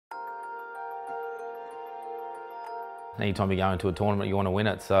Anytime you go into a tournament, you want to win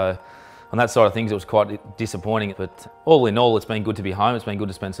it. So on that side of things, it was quite disappointing. But all in all, it's been good to be home. It's been good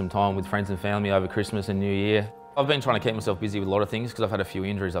to spend some time with friends and family over Christmas and New Year. I've been trying to keep myself busy with a lot of things because I've had a few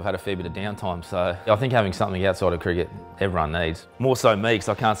injuries. I've had a fair bit of downtime. So I think having something outside of cricket, everyone needs. More so me, because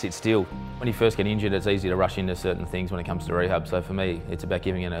I can't sit still. When you first get injured, it's easy to rush into certain things when it comes to rehab. So for me, it's about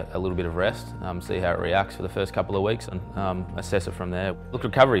giving it a little bit of rest, see how it reacts for the first couple of weeks and assess it from there. Look,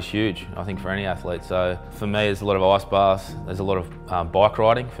 recovery is huge, I think, for any athlete. So for me, there's a lot of ice baths, there's a lot of bike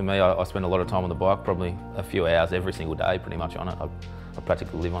riding. For me, I spend a lot of time on the bike, probably a few hours every single day, pretty much on it. I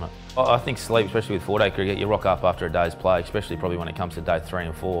practically live on it. I think sleep, especially with 4-day cricket, you rock up after a day's play, especially probably when it comes to day 3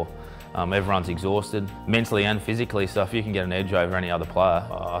 and 4. Everyone's exhausted, mentally and physically, so if you can get an edge over any other player,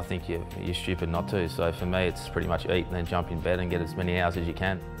 I think you're stupid not to. So for me, it's pretty much eat and then jump in bed and get as many hours as you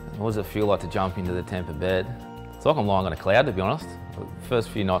can. What does it feel like to jump into the TEMPUR bed? It's like I'm lying on a cloud, to be honest. The first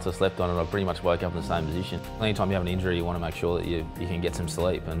few nights I slept on it, I pretty much woke up in the same position. Anytime you have an injury, you want to make sure that you can get some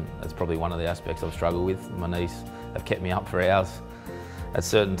sleep, and that's probably one of the aspects I've struggled with. My knees have kept me up for hours at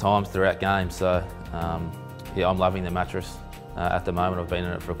certain times throughout games. So yeah, I'm loving the mattress at the moment. I've been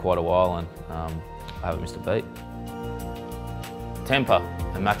in it for quite a while and I haven't missed a beat. TEMPUR,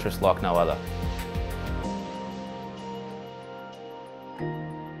 a mattress like no other.